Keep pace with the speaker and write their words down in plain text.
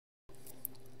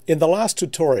In the last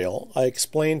tutorial, I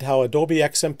explained how Adobe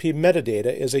XMP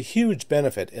metadata is a huge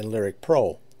benefit in Lyric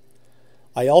Pro.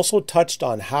 I also touched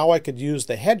on how I could use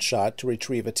the headshot to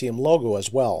retrieve a team logo as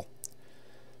well.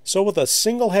 So with a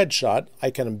single headshot,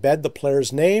 I can embed the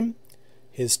player's name,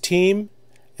 his team,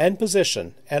 and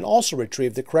position, and also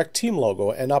retrieve the correct team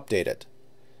logo and update it.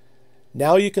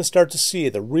 Now you can start to see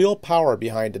the real power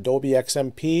behind Adobe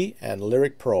XMP and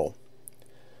Lyric Pro.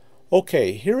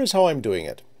 Okay, here is how I'm doing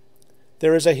it.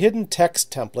 There is a hidden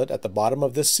text template at the bottom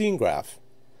of this scene graph.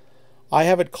 I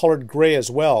have it colored gray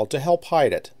as well to help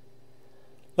hide it.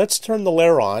 Let's turn the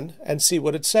layer on and see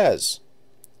what it says.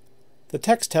 The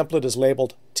text template is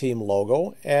labeled Team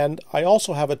Logo, and I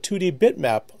also have a 2D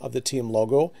bitmap of the team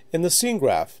logo in the scene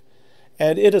graph,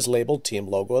 and it is labeled Team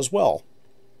Logo as well.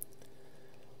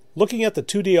 Looking at the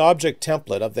 2D object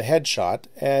template of the headshot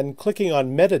and clicking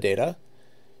on metadata,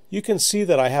 you can see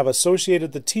that I have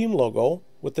associated the team logo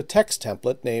with the text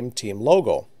template named Team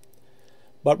Logo.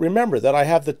 But remember that I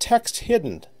have the text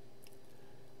hidden.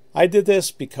 I did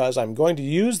this because I'm going to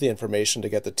use the information to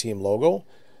get the team logo,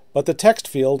 but the text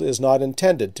field is not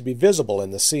intended to be visible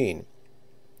in the scene.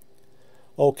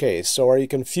 Okay, so are you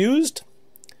confused?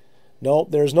 No,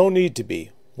 there's no need to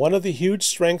be. One of the huge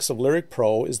strengths of Lyric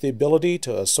Pro is the ability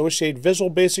to associate Visual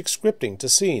Basic scripting to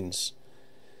scenes.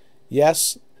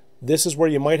 Yes, this is where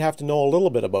you might have to know a little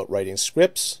bit about writing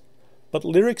scripts, but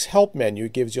Lyric's help menu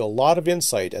gives you a lot of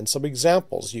insight and some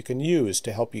examples you can use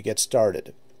to help you get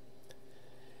started.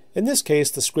 In this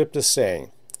case, the script is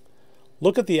saying,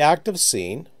 look at the active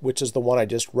scene, which is the one I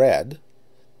just read,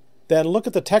 then look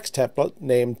at the text template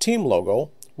named Team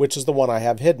Logo, which is the one I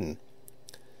have hidden.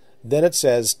 Then it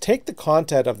says, take the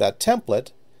content of that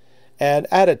template and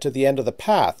add it to the end of the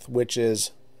path, which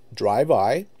is Drive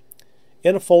I,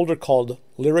 in a folder called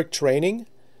Lyric Training,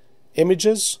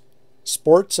 Images,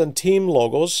 Sports and Team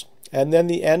Logos, and then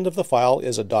the end of the file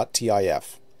is a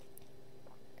 .tif.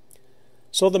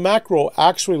 So the macro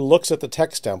actually looks at the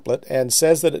text template and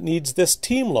says that it needs this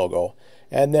team logo,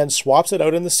 and then swaps it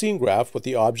out in the scene graph with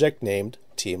the object named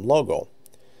Team Logo.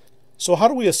 So how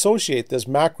do we associate this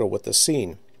macro with the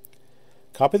scene?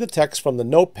 Copy the text from the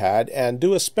notepad and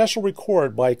do a special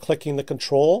record by clicking the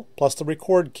Control plus the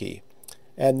record key,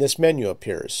 and this menu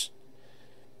appears.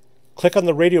 Click on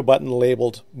the radio button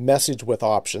labeled Message with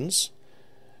Options,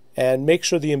 and make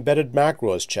sure the embedded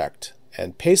macro is checked,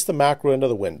 and paste the macro into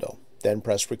the window. Then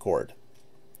press record.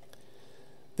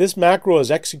 This macro is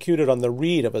executed on the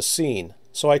read of a scene,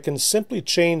 so I can simply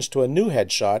change to a new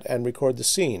headshot and record the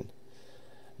scene.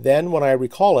 Then when I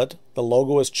recall it, the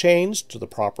logo is changed to the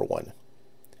proper one.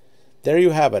 There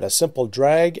you have it, a simple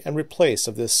drag and replace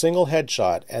of this single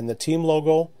headshot, and the team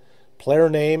logo, player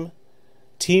name,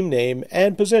 team name,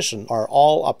 and position are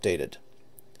all updated.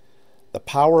 The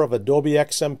power of Adobe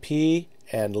XMP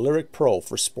and Lyric Pro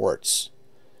for sports.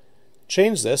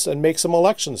 Change this and make some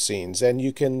election scenes, and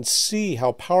you can see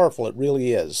how powerful it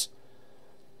really is.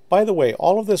 By the way,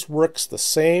 all of this works the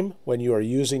same when you are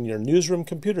using your newsroom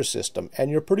computer system and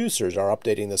your producers are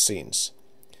updating the scenes.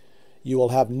 You will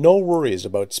have no worries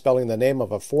about spelling the name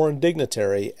of a foreign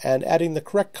dignitary and adding the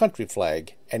correct country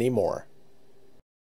flag anymore.